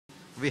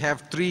we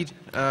have three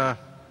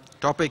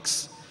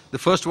topics. The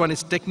first one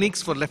is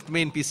techniques for left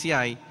main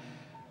PCI.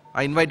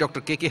 I invite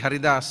Dr. KK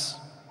Haridas.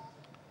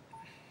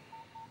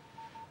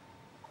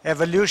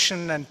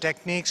 Evolution and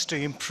techniques to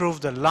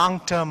improve the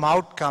long-term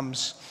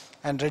outcomes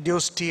and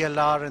reduce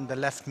TLR in the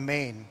left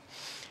main.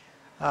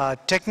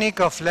 Technique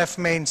of left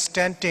main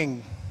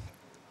stenting.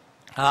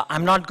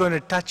 I'm not going to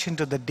touch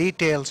into the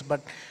details,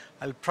 but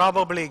I'll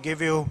probably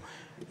give you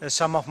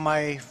some of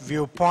my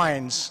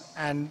viewpoints.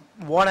 And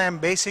what I'm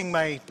basing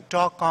my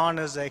talk on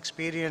is the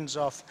experience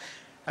of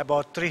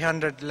about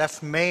 300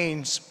 left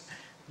mains.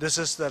 This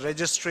is the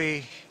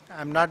registry.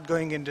 I'm not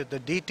going into the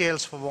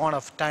details for want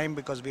of time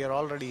because we are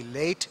already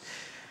late.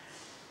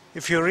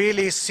 If you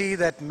really see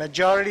that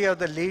majority of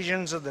the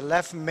lesions of the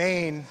left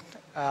main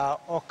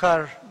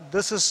occur,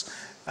 this is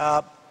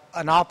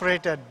an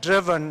operator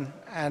driven,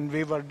 and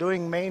we were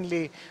doing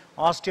mainly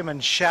ostium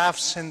and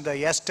shafts in the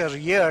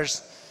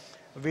years.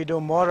 We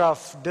do more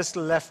of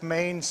distal left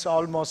mains.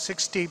 Almost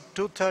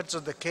 2/3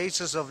 of the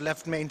cases of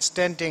left main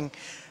stenting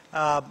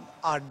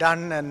are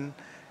done in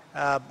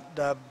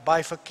the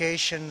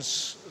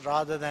bifurcations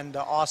rather than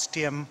the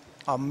ostium,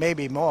 or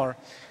maybe more,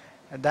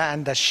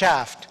 and the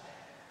shaft.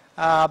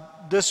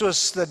 This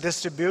was the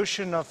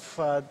distribution of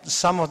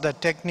some of the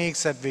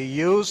techniques that we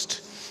used,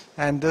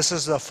 and this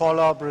is the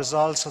follow-up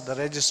results of the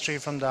registry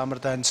from the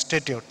Amrita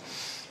Institute.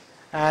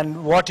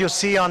 And what you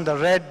see on the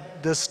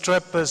red, this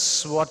strip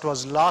is what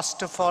was lost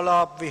to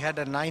follow-up. We had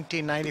a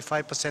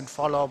 90–95%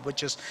 follow-up,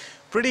 which is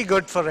pretty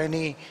good for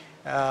any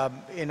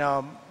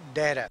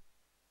data.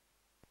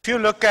 If you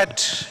look at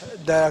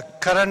the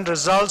current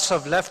results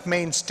of left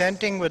main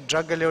stenting with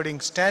drug-eluting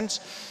stents,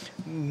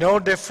 no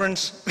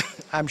difference.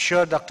 I'm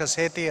sure Dr.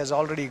 Sethi has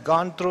already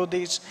gone through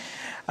these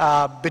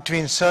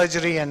between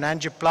surgery and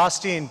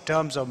angioplasty in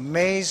terms of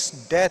MACE,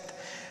 death.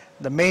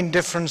 The main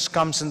difference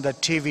comes in the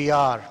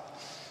TVR.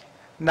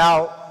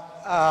 Now,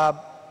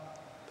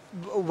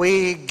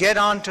 we get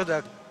on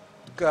to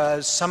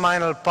the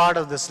seminal part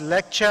of this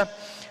lecture.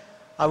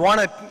 I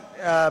want to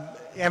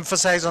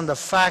emphasize on the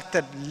fact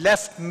that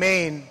left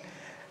main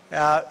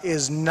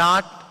is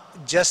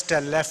not just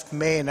a left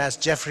main, as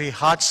Jeffrey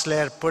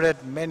Hartzler put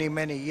it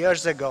many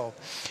years ago.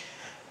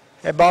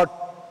 About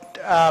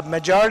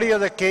majority of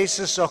the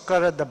cases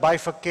occur at the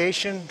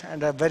bifurcation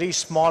and a very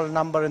small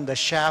number in the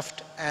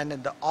shaft and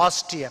in the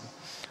ostium.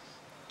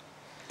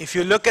 If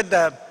you look at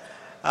the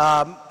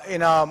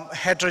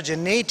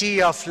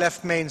heterogeneity of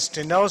left main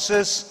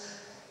stenosis,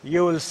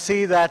 you will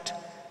see that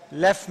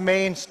left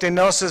main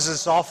stenosis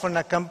is often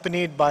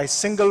accompanied by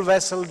single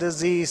vessel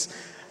disease,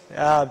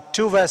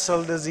 two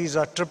vessel disease,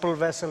 or triple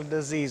vessel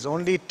disease.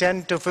 Only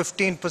 10 to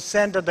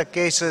 15% of the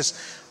cases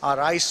are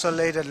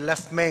isolated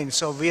left main.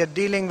 So we are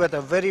dealing with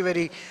a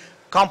very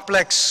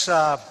complex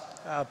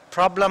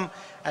problem,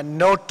 and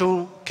no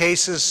two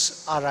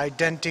cases are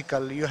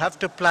identical. You have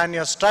to plan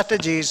your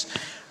strategies,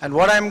 and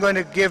what I'm going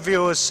to give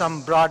you is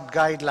some broad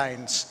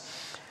guidelines.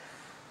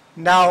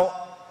 Now,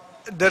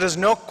 there is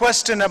no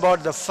question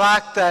about the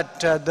fact that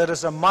there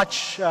is a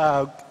much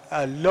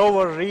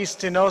lower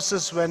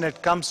restenosis when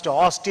it comes to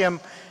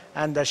ostium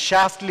and the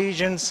shaft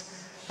lesions,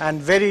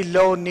 and very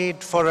low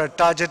need for a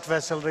target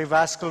vessel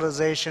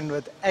revascularization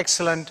with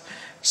excellent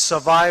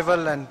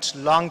survival and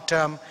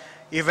long-term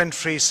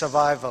event-free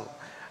survival,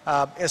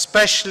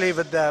 especially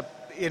with the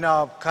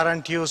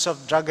current use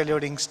of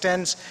drug-eluting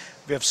stents.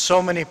 We have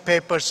so many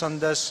papers on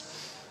this,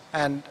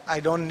 and I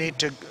don't need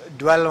to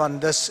dwell on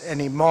this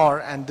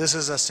anymore, and this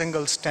is a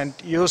single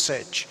stent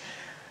usage.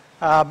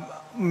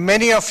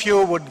 Many of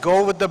you would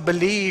go with the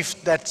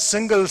belief that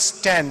single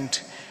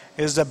stent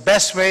is the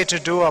best way to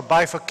do a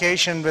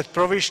bifurcation with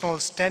provisional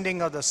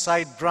stenting of the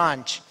side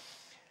branch.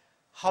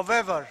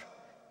 However,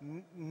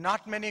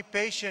 not many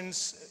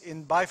patients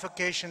in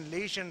bifurcation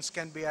lesions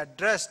can be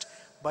addressed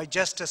by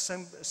just a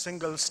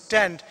single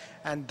stent,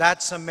 and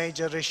that's a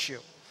major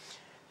issue.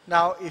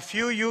 Now, if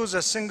you use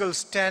a single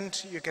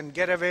stent, you can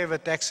get away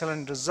with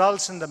excellent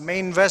results in the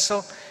main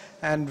vessel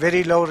and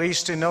very low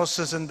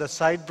restenosis in the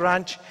side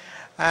branch,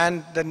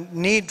 and the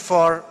need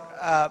for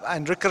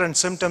and recurrent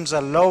symptoms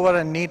are lower,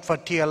 and need for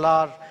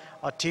TLR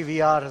or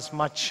TVR is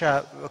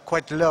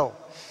quite low.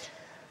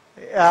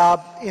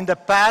 In the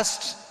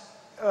past,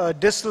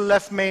 distal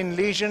left main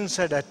lesions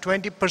had a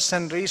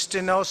 20%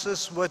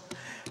 restenosis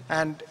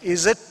and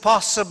is it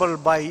possible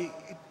by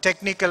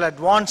technical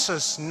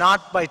advances,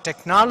 not by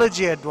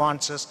technology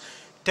advances,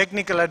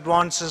 technical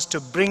advances to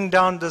bring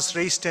down this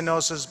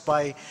restenosis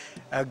by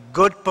a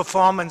good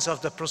performance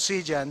of the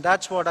procedure? And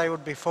that's what I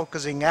would be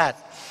focusing at.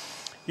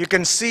 You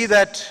can see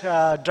that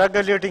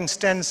drug-eluting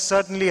stents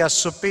certainly are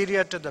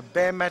superior to the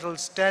bare metal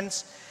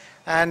stents,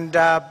 and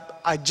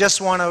I just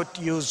want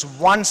to use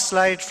one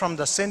slide from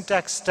the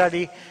syntax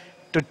study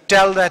to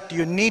tell that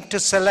you need to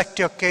select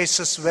your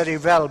cases very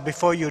well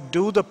before you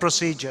do the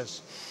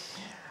procedures.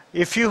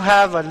 If you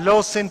have a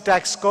low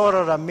syntax score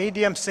or a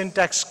medium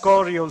syntax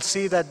score, you'll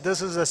see that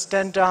this is a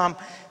stent arm,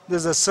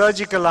 this is a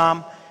surgical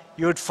arm.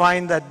 You would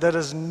find that there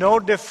is no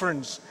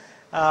difference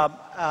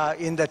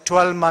in the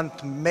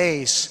 12-month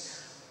MACE.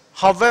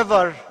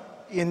 However,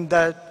 in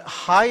the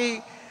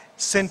high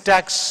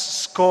syntax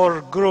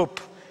score group,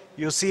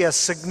 you see a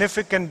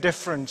significant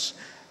difference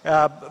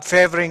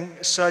favoring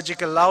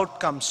surgical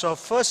outcomes. So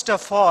first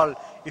of all,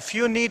 if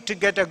you need to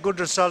get a good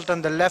result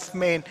on the left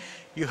main,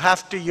 you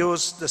have to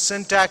use the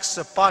syntax,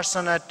 the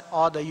Parsonet,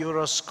 or the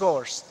Euro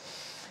scores.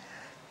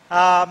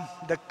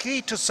 The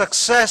key to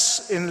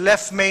success in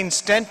left main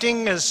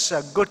stenting is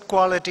a good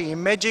quality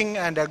imaging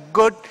and a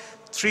good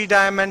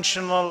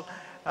three-dimensional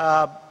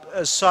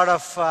sort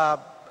of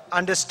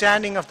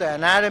understanding of the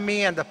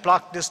anatomy and the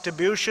plaque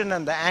distribution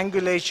and the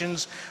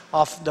angulations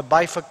of the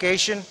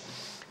bifurcation,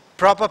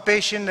 proper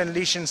patient and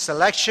lesion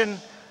selection,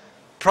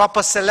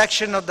 proper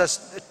selection of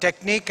the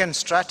technique and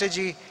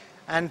strategy,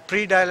 and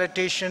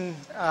prediletation,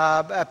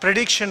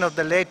 prediction of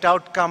the late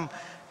outcome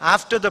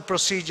after the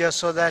procedure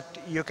so that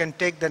you can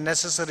take the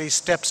necessary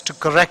steps to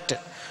correct it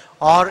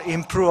or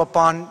improve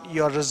upon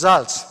your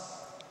results.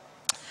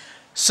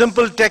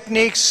 Simple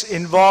techniques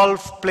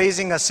involve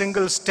placing a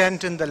single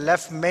stent in the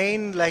left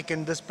main, like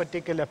in this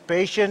particular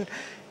patient.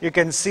 You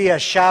can see a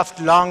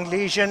shaft long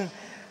lesion,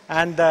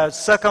 and the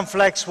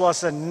circumflex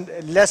was a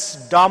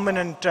less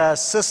dominant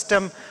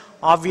system.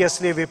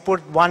 Obviously, we put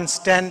one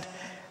stent,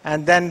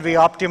 and then we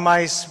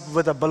optimized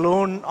with a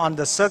balloon on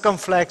the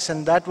circumflex,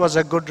 and that was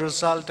a good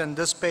result. And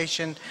this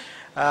patient,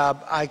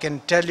 I can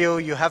tell you,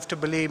 you have to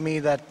believe me,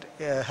 that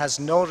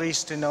has no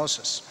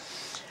restenosis.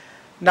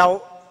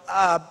 Now,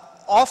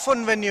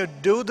 often when you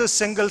do the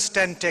single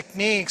stent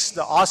techniques,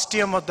 the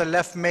ostium of the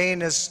left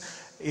main is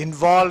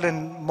involved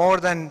in more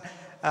than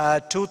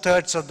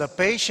 2/3 of the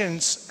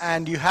patients,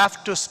 and you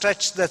have to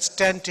stretch the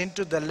stent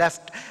into the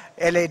left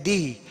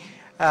LAD,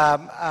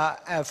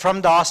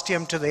 from the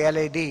ostium to the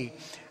LAD.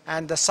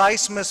 And the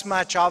size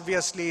mismatch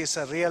obviously is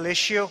a real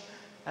issue,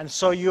 and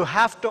so you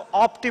have to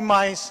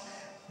optimize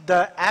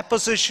the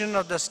apposition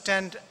of the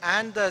stent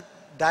and the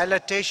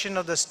dilatation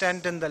of the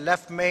stent in the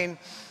left main.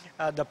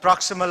 The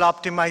proximal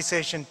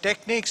optimization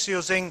techniques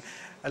using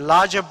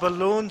larger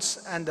balloons,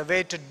 and the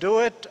way to do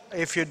it,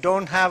 if you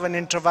don't have an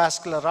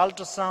intravascular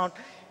ultrasound,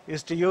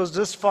 is to use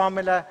this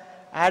formula,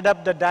 add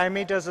up the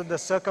diameters of the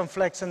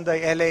circumflex and the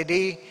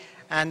LAD,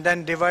 and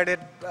then divide it,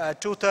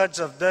 2/3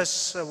 of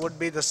this would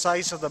be the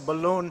size of the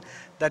balloon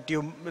that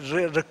you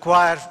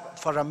require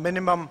for a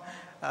minimum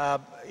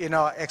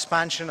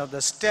expansion of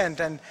the stent.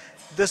 And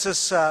this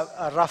is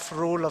a rough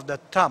rule of the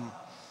thumb.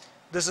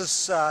 This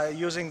is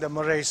using the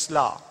Murray's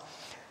law.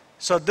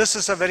 So this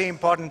is a very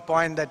important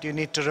point that you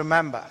need to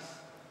remember.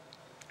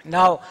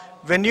 Now,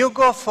 when you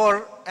go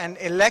for an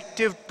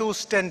elective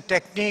two-stent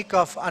technique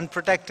of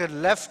unprotected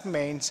left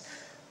mains,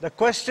 the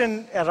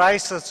question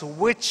arises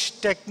which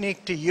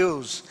technique to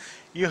use.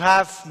 You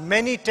have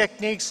many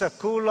techniques, the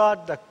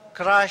culotte, the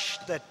crush,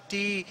 the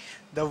T,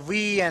 the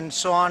V, and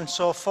so on and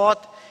so forth,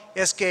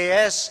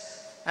 SKS,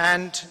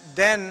 and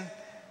then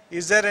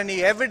is there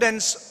any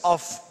evidence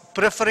of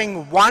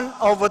preferring one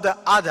over the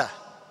other?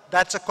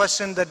 That's a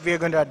question that we are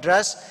going to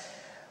address.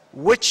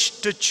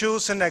 Which to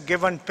choose in a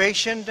given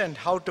patient and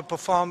how to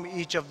perform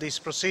each of these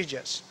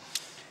procedures.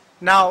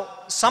 Now,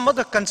 some of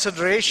the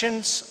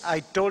considerations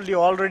I told you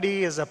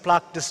already is the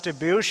plaque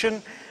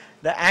distribution,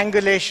 the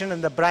angulation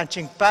and the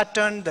branching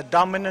pattern, the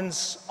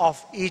dominance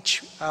of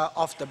each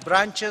of the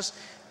branches,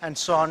 and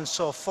so on and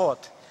so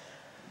forth.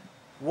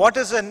 What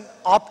is an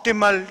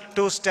optimal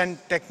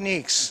two-stent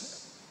techniques?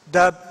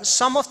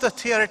 Some of the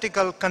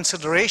theoretical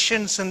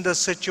considerations in this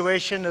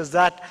situation is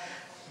that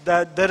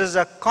there is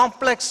a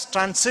complex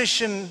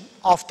transition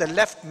of the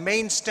left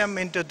main stem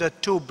into the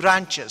two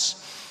branches.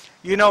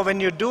 You know, when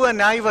you do an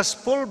IVUS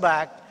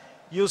pullback,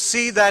 you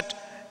see that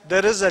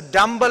there is a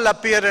dumbbell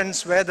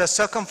appearance where the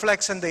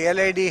circumflex and the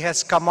LAD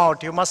has come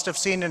out. You must have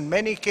seen in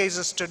many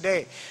cases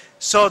today.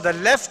 So the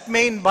left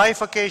main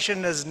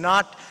bifurcation is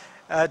not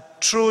a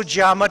true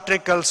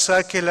geometrical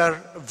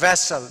circular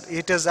vessel.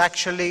 It is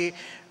actually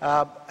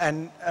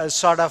a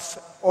sort of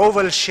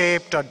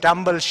oval-shaped or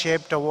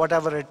dumbbell-shaped or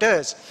whatever it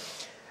is.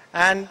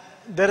 And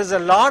there is a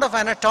lot of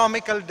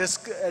anatomical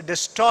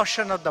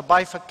distortion of the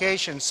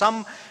bifurcation.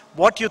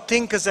 What you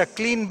think is a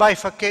clean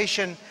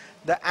bifurcation,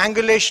 the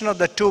angulation of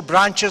the two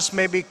branches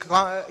may be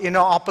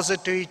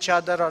opposite to each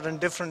other or in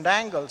different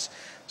angles.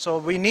 So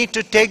we need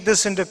to take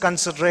this into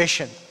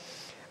consideration.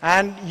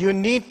 And you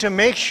need to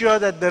make sure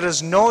that there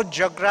is no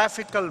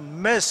geographical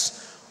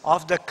miss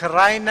of the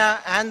carina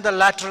and the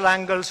lateral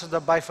angles of the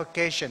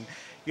bifurcation.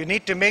 You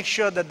need to make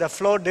sure that the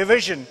flow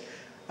division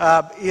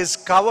is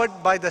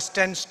covered by the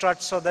stent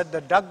strut so that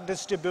the duct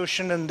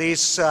distribution in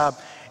these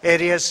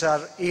areas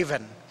are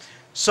even.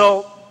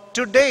 So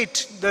to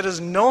date, there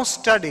is no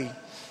study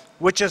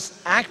which has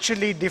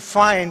actually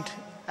defined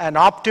an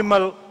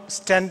optimal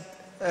stent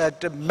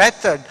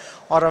method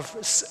or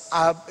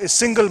a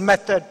single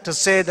method to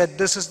say that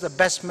this is the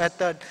best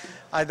method,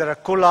 either a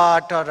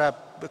culotte or a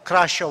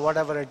crush or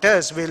whatever it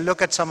is. We'll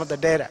look at some of the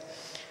data.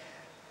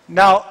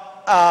 Now,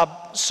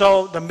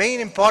 so the main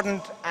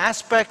important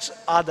aspects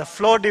are the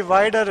flow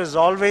divider is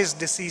always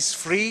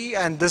disease-free,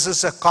 and this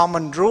is a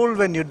common rule.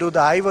 When you do the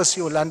IVUS,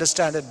 you will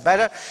understand it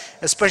better,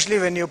 especially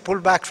when you pull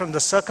back from the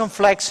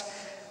circumflex.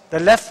 The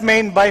left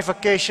main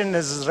bifurcation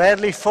is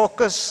rarely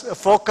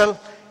focal.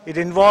 It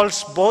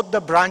involves both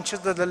the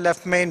branches of the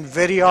left main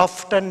very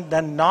often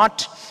than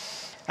not.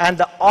 And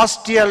the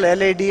ostial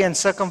LAD and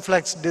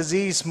circumflex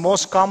disease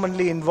most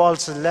commonly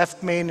involves the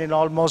left main in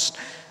almost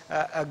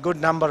a good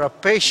number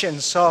of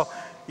patients. So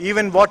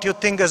even what you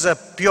think is a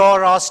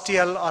pure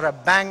ostial or a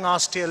bang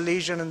ostial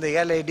lesion in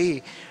the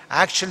LAD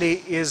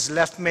actually is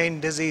left main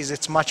disease.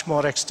 It's much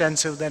more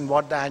extensive than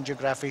what the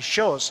angiography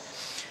shows.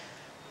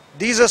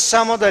 These are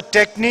some of the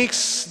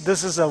techniques.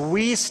 This is a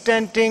V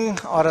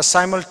stenting or a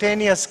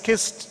simultaneous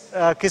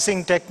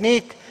kissing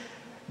technique.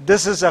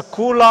 This is a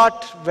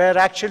culotte where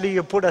actually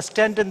you put a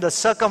stent in the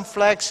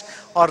circumflex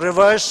or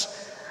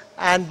reverse,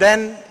 and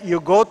then you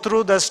go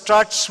through the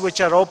struts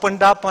which are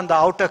opened up on the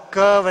outer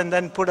curve and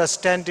then put a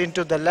stent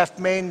into the left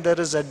main.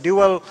 There is a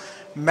dual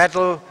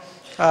metal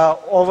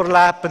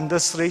overlap in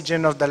this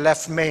region of the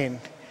left main.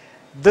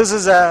 This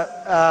is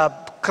a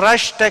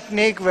crush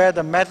technique where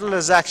the metal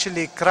is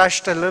actually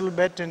crushed a little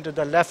bit into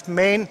the left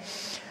main,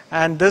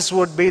 and this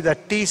would be the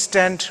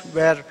T-stent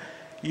where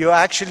you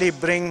actually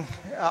bring,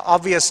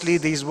 obviously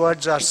these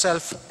words are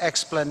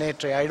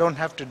self-explanatory. I don't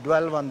have to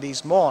dwell on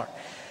these more.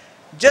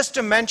 Just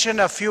to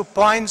mention a few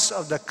points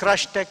of the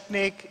crush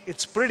technique,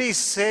 it's pretty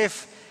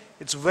safe,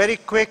 it's very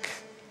quick,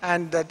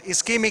 and the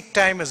ischemic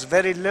time is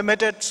very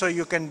limited, so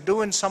you can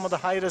do in some of the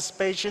high-risk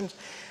patients.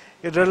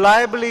 It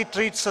reliably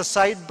treats a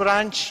side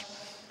branch,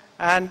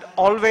 and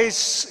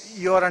always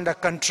you're under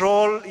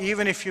control.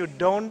 Even if you're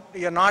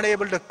not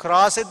able to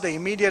cross it, the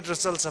immediate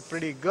results are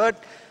pretty good.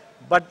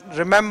 But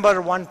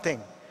remember one thing,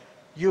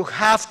 you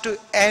have to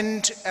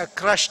end a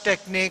crush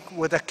technique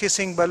with a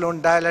kissing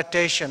balloon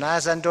dilatation,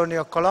 as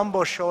Antonio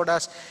Colombo showed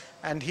us,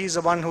 and he's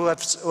the one who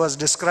has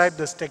described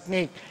this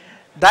technique.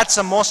 That's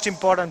the most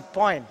important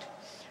point.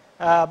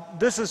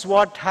 This is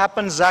what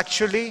happens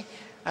actually,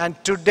 and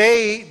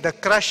today the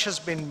crush has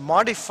been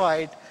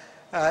modified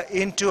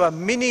into a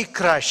mini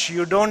crush.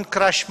 You don't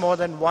crush more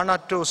than 1 or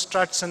 2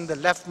 struts in the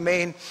left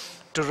main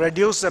to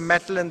reduce the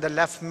metal in the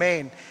left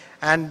main.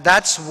 And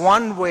that's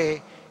one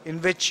way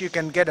in which you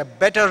can get a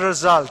better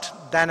result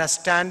than a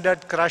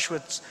standard crush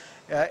with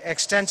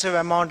extensive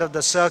amount of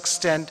the circ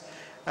stent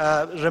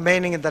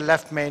remaining in the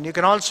left main. You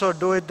can also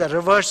do it the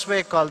reverse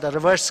way, called the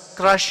reverse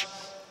crush,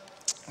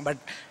 but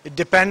it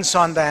depends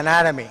on the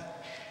anatomy.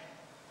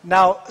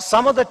 Now,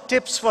 some of the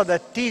tips for the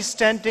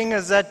T-stenting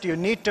is that you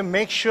need to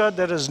make sure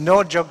there is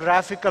no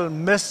geographical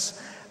miss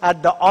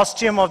at the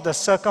ostium of the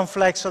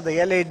circumflex or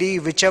the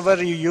LAD,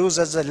 whichever you use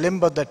as a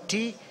limb of the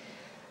T.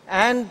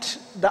 And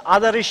the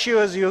other issue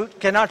is you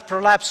cannot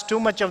prolapse too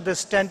much of the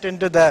stent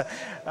into the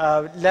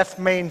left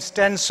main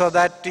stent so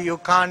that you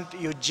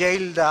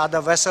jail the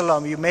other vessel,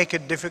 or you make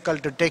it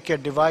difficult to take your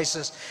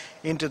devices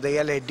into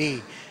the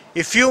LAD.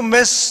 If you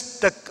miss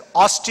the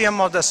ostium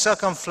of the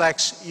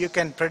circumflex, you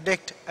can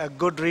predict a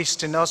good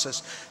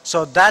restenosis.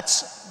 So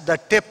that's the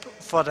tip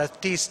for a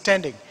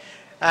T-stenting.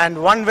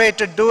 And one way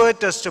to do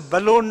it is to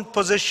balloon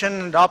position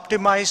and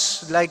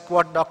optimize, like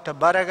what Dr.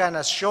 Baragan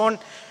has shown.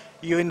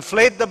 You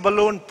inflate the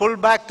balloon, pull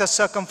back the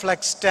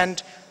circumflex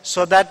stent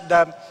so that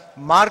the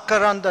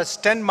marker on the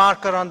stent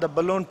marker on the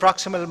balloon,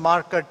 proximal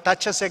marker,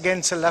 touches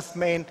against the left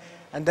main,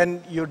 and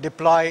then you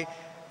deploy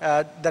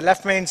the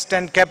left main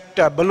stent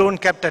balloon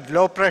kept at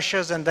low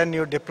pressures, and then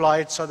you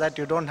deploy it so that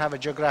you don't have a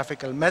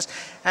geographical miss,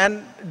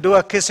 and do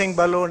a kissing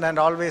balloon and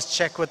always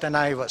check with an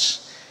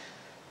IVUS.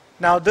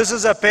 Now this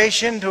is a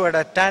patient who had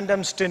a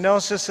tandem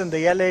stenosis in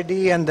the LAD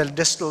and the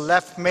distal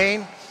left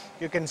main.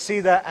 You can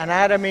see the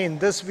anatomy in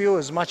this view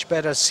is much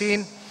better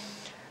seen,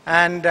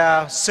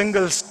 and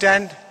single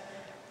stent.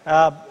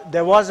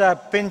 There was a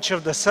pinch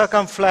of the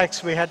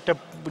circumflex. We had to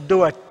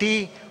do a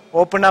T,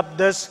 open up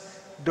this,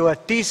 do a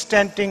T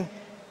stenting,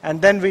 and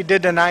then we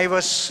did an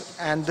IVUS,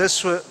 and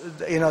this was,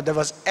 there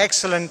was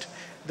excellent.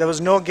 There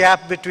was no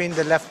gap between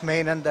the left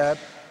main and the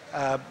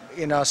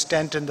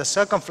stent in the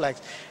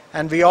circumflex.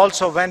 And we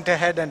also went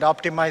ahead and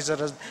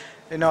optimized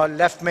the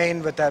left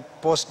main with a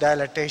post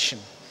dilatation.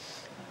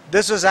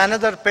 This was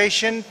another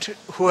patient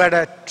who had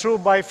a true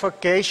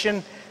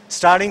bifurcation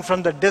starting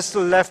from the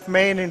distal left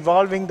main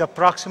involving the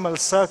proximal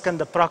circ and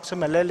the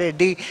proximal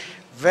LAD.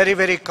 Very,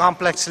 very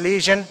complex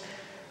lesion.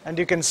 And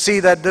you can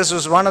see that this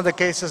was one of the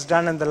cases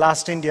done in the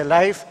last India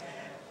Life.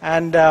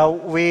 And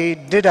we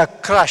did a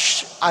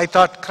crush. I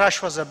thought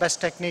crush was the best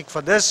technique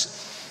for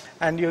this.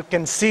 And you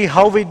can see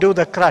how we do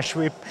the crush.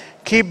 We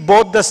keep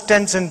both the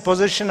stents in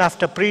position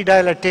after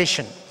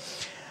pre-dilatation.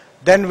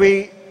 Then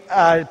we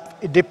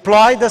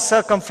deploy the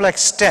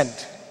circumflex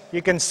stent.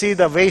 You can see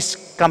the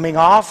waist coming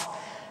off,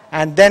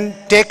 and then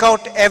take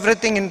out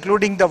everything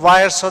including the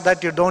wire so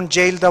that you don't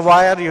jail the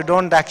wire, you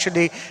don't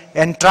actually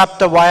entrap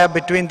the wire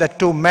between the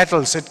two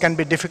metals. It can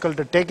be difficult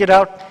to take it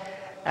out.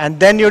 And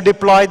then you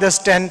deploy the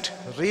stent,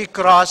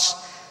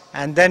 recross,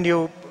 and then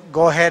you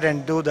go ahead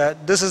and do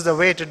this is the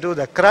way to do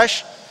the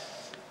crush.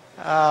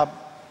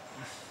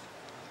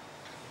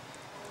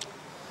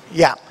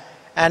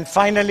 And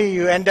finally,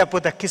 you end up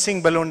with a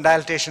kissing balloon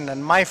dilatation.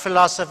 And my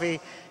philosophy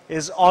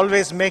is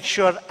always make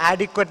sure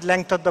adequate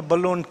length of the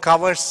balloon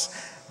covers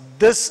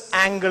this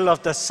angle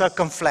of the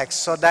circumflex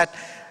so that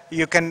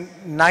you can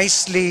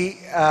nicely,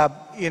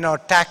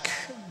 tack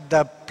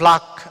the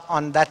plaque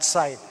on that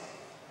side,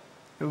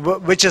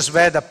 which is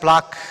where the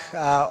plaque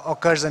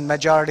occurs in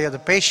majority of the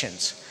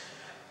patients.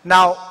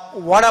 Now,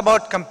 what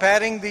about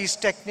comparing these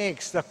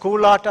techniques, the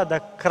culotte or the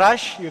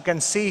crush? You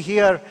can see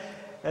here,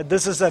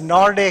 this is a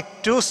Nordic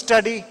 2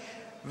 study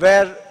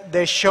where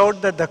they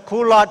showed that the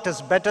culotte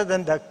is better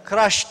than the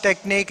crush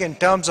technique in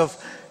terms of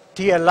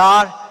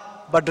TLR.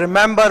 But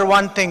remember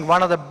one thing,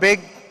 one of the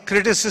big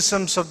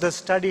criticisms of this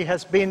study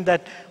has been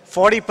that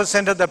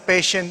 40% of the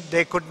patient,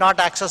 they could not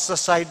access the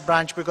side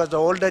branch because the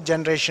older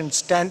generation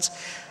stents,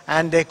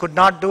 and they could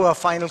not do a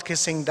final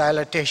kissing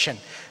dilatation.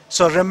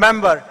 So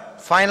remember,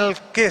 final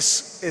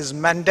kiss is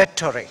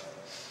mandatory.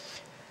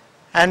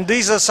 And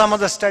these are some of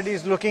the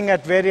studies looking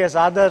at various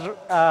other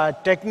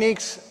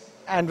techniques.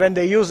 And when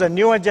they use a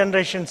newer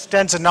generation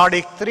stents,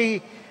 Nordic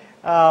 3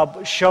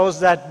 shows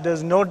that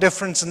there's no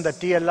difference in the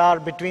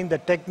TLR between the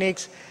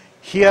techniques.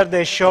 Here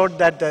they showed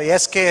that the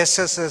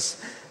SKSS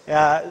is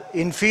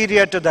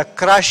inferior to the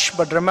crush,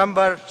 but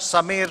remember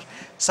Samir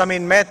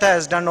Mehta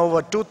has done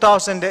over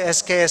 2,000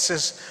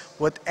 SKSs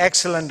with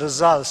excellent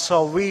results.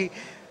 So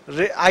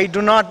I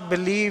do not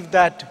believe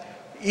that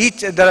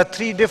there are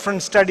 3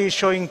 different studies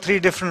showing 3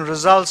 different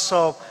results,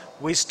 so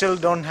we still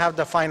don't have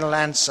the final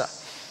answer.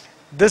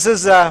 This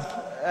is the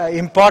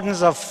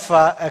importance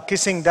of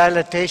kissing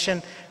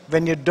dilatation.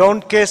 When you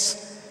don't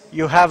kiss,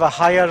 you have a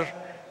higher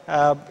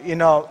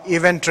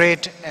event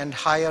rate and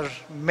higher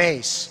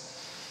MACE.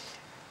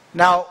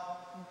 Now,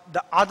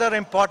 the other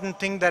important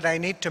thing that I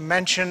need to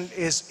mention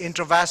is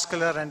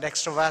intravascular and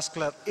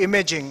extravascular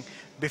imaging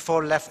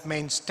before left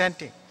main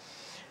stenting.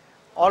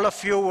 All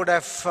of you would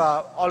have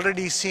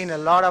already seen a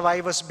lot of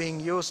IVUS being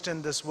used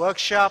in this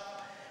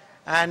workshop,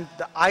 and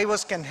the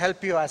IVUS can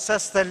help you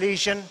assess the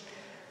lesion,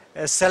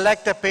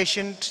 select a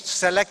patient,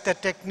 select a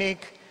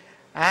technique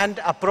and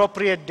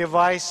appropriate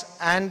device,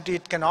 and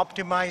it can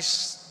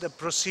optimize the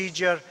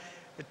procedure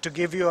to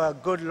give you a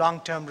good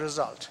long-term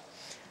result.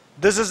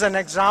 This is an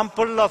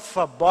example of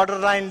a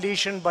borderline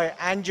lesion by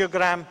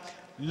angiogram.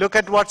 Look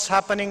at what's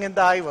happening in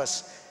the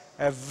IVUS.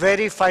 A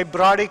very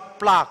fibrotic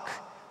plaque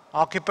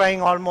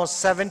occupying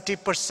almost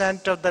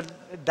 70% of the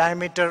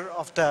diameter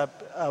of the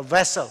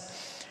vessel.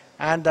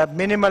 And the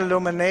minimal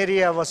lumen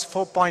area was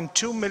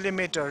 4.2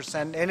 millimeters,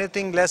 and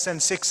anything less than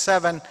 6,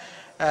 7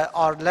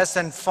 or less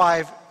than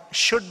 5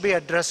 should be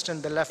addressed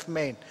in the left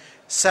main.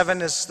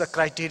 7 is the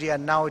criteria,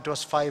 now it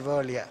was 5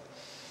 earlier.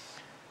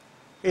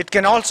 It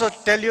can also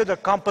tell you the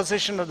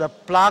composition of the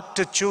plaque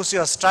to choose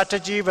your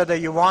strategy, whether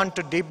you want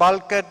to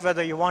debulk it,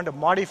 whether you want to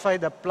modify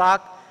the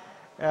plaque.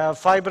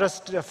 Fibrous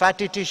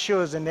fatty tissue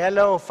is in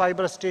yellow,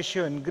 fibrous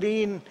tissue in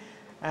green,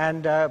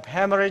 and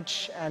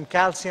hemorrhage and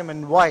calcium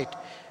in white.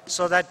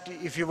 So that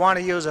if you want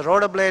to use a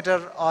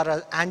rotoblator or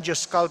an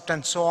angiosculpt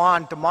and so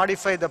on to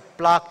modify the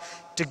plaque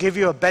to give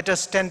you a better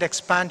stent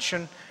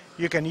expansion,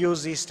 you can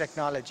use these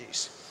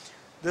technologies.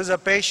 This is a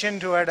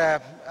patient who had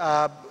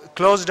a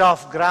closed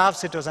off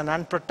grafts. It was an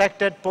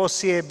unprotected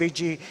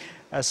post-CABG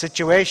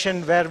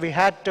situation where we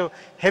had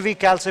heavy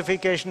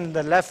calcification in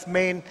the left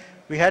main.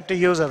 We had to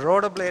use a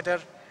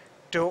rotoblator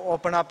to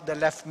open up the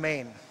left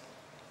main.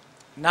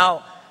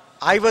 Now,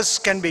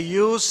 IVUS can be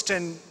used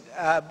and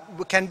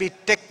can be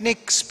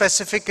technique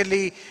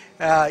specifically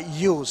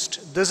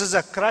used. This is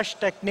a crush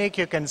technique.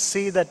 You can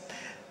see that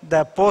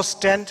the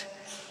post-stent,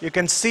 you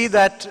can see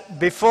that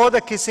before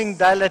the kissing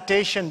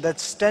dilatation, the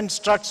stent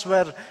struts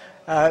were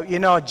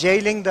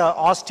jailing the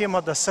ostium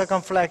of the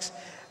circumflex,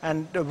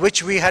 and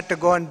which we had to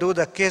go and do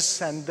the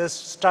kiss, and this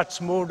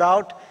struts moved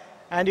out.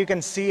 And you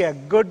can see a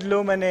good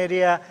lumen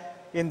area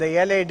in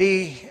the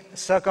LAD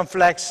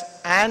circumflex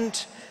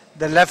and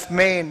the left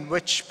main,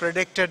 which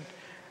predicted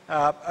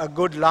a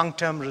good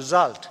long-term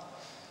result.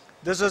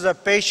 This was a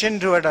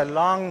patient who had a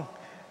long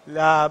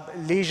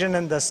lesion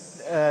in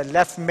the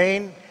left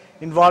main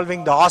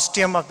involving the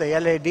ostium of the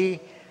LAD,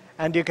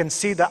 and you can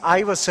see the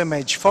IVUS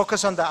image.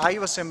 Focus on the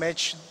IVUS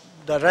image.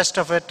 The rest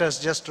of it is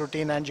just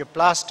routine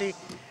angioplasty.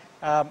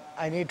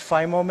 I need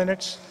 5 more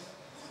minutes.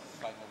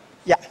 5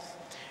 more minutes.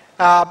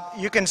 Yeah.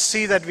 You can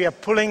see that we are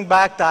pulling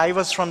back the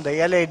IVUS from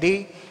the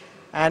LAD,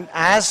 and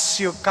as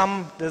you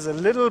come, there's a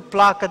little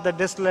plaque at the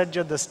distal edge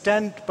of the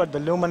stent, but the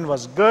lumen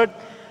was good.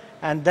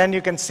 And then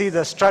you can see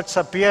the struts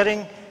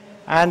appearing,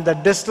 and the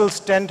distal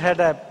stent had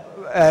a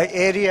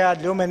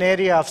lumen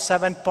area of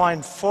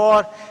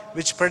 7.4,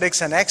 which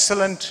predicts an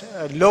excellent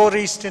low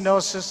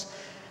restenosis.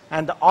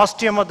 And the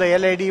ostium of the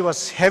LAD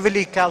was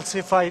heavily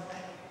calcified.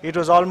 It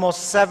was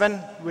almost 7,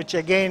 which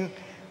again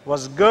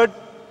was good.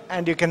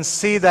 And you can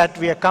see that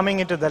we are coming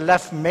into the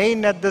left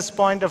main at this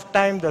point of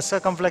time. The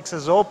circumflex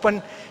is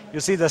open. You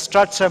see the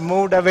struts have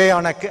moved away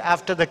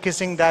after the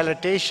kissing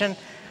dilatation.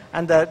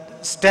 And the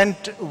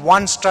stent,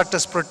 one strut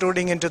is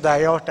protruding into the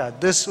aorta.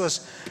 This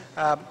was,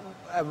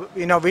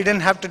 we didn't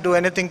have to do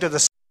anything to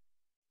the.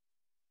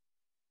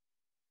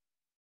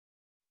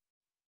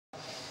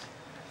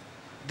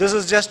 This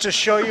is just to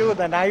show you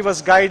that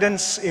IVUS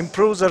guidance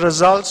improves the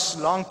results,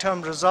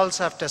 long-term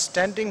results after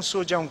stenting.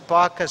 Sujong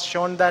Park has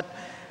shown that.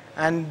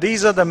 And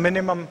these are the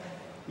minimum.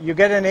 You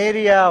get an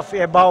area of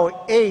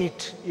about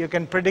 8, you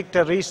can predict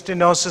a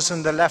restenosis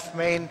in the left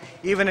main,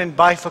 even in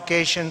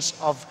bifurcations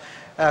of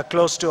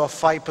close to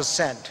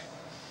 5%.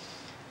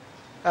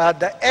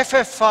 The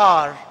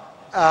FFR,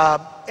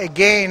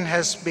 again,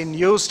 has been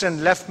used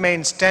in left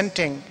main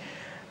stenting,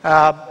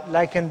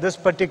 like in this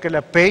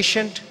particular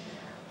patient.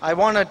 I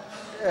want to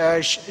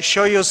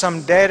show you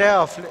some data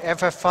of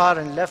FFR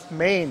in left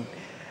main.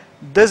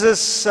 This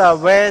is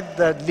where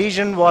the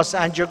lesion was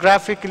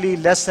angiographically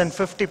less than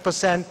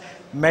 50%.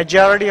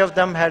 Majority of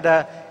them had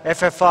a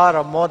FFR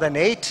of more than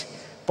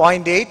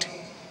 0.8.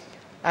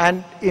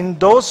 And in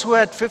those who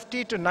had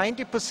 50 to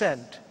 90%,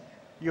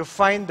 you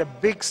find the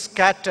big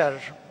scatter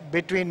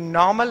between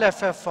normal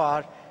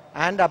FFR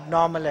and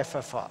abnormal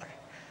FFR.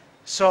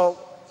 So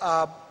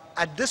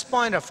at this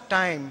point of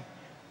time,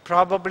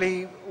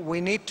 probably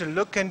we need to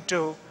look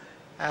into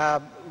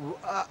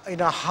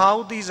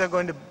how these are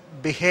going to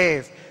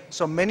behave.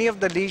 So many of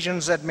the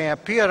lesions that may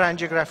appear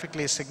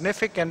angiographically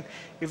significant,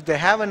 if they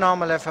have a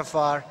normal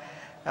FFR,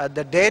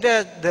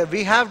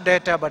 we have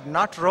data but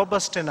not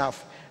robust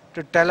enough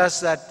to tell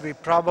us that we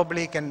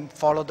probably can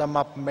follow them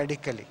up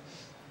medically.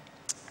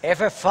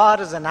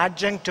 FFR is an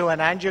adjunct to an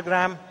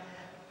angiogram.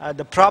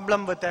 The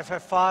problem with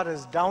FFR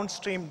is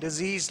downstream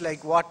disease,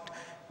 like what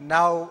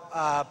now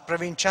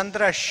Praveen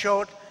Chandra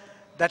showed,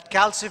 that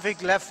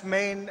calcific left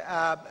main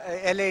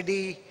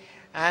LAD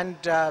and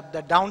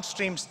the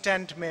downstream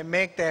stent may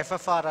make the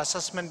FFR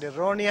assessment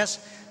erroneous.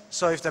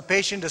 So if the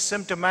patient is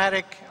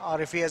symptomatic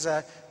or if he has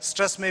a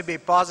stress may be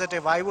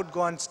positive, I would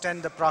go and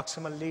stent the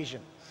proximal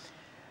lesion.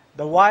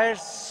 The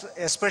wires,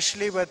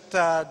 especially with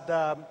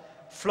the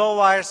flow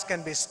wires,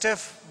 can be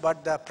stiff,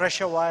 but the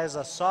pressure wires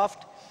are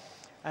soft.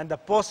 And the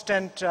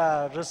post-stent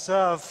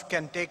reserve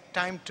can take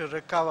time to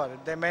recover.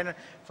 They may,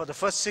 for the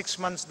first 6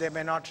 months, they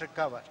may not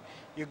recover.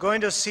 You're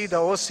going to see the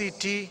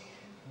OCT.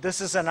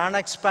 This is an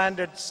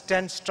unexpanded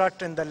stent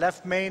strut in the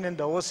left main in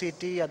the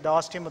OCT at the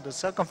ostium of the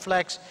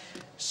circumflex.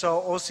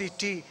 So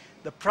OCT,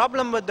 the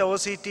problem with the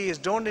OCT is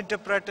don't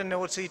interpret an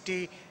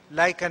OCT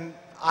like an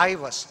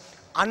IVUS.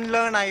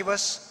 Unlearn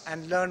IVUS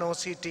and learn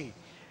OCT.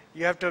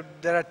 You have to,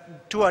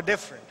 two are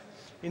different.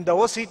 In the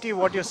OCT,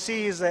 what you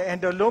see is the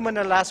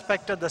endoluminal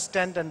aspect of the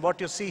stent, and what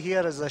you see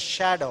here is a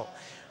shadow.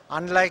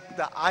 Unlike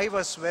the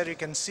IVUS, where you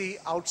can see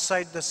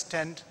outside the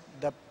stent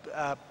the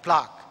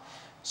plaque.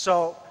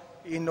 So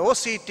in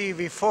OCT,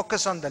 we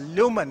focus on the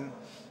lumen,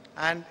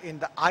 and in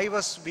the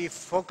IVUS, we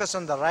focus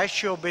on the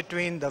ratio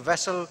between the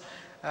vessel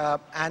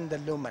and the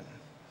lumen.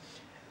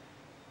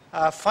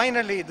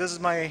 Finally, this is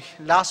my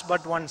last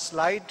but one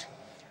slide.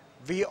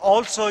 We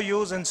also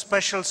use in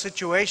special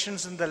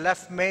situations in the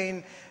left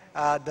main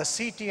the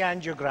CT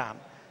angiogram.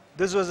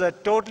 This was a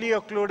totally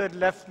occluded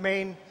left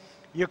main.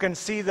 You can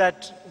see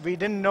that we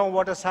didn't know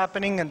what was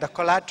happening, and the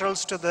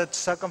collaterals to the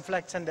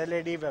circumflex and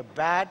LAD were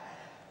bad.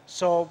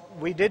 So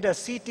we did a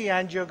CT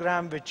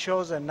angiogram which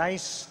shows a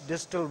nice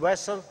distal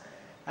vessel,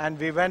 and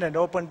we went and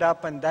opened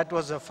up, and that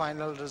was the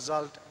final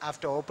result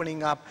after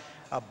opening up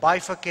a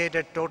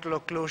bifurcated total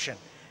occlusion.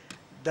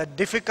 The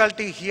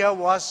difficulty here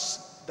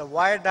was the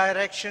wire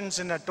directions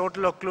in a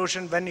total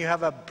occlusion when you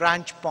have a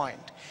branch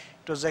point.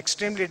 It was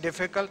extremely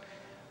difficult,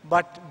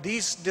 but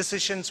these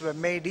decisions were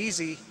made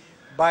easy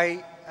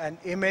by an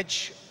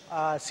image,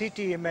 CT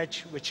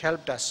image, which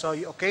helped us. So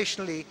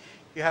occasionally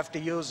you have to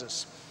use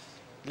this.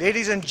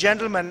 Ladies and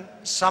gentlemen,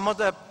 some of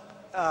the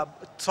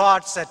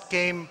thoughts that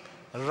came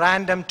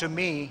random to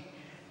me,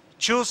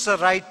 choose the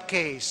right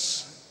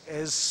case,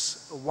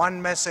 is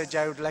one message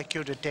I would like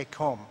you to take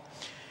home.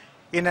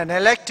 In an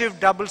elective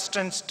double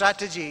stent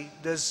strategy,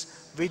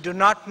 we do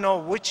not know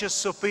which is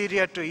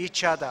superior to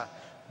each other,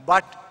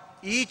 but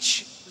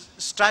each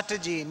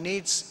strategy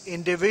needs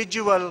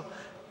individual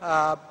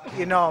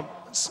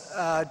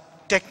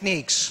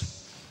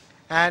techniques,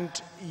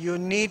 and you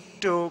need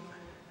to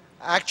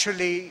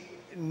actually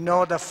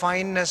know the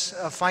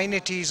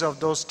finities of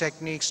those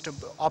techniques to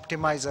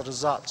optimize the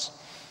results.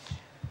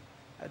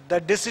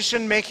 The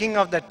decision making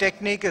of the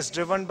technique is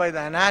driven by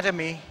the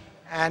anatomy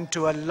and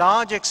to a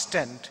large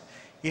extent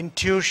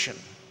intuition.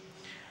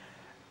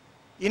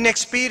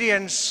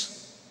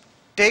 Inexperience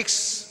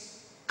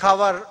takes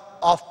cover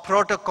of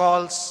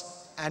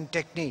protocols and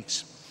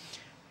techniques.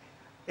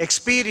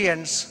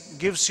 Experience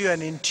gives you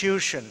an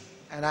intuition,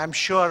 and I'm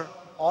sure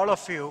all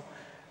of you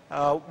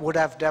would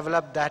have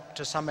developed that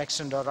to some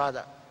extent or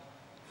other.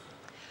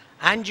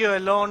 Angio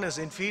alone is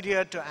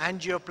inferior to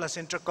angio plus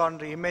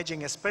intracoronary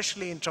imaging,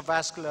 especially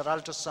intravascular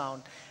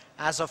ultrasound.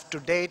 As of to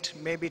date,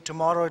 maybe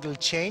tomorrow it will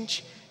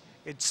change.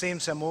 It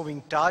seems a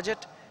moving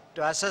target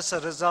to assess the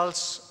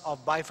results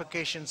of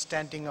bifurcation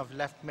stenting of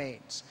left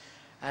mains.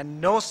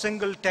 And no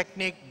single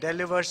technique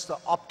delivers the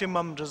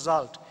optimum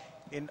result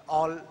in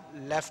all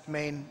left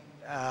main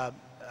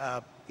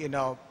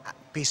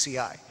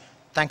PCI.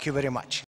 Thank you very much.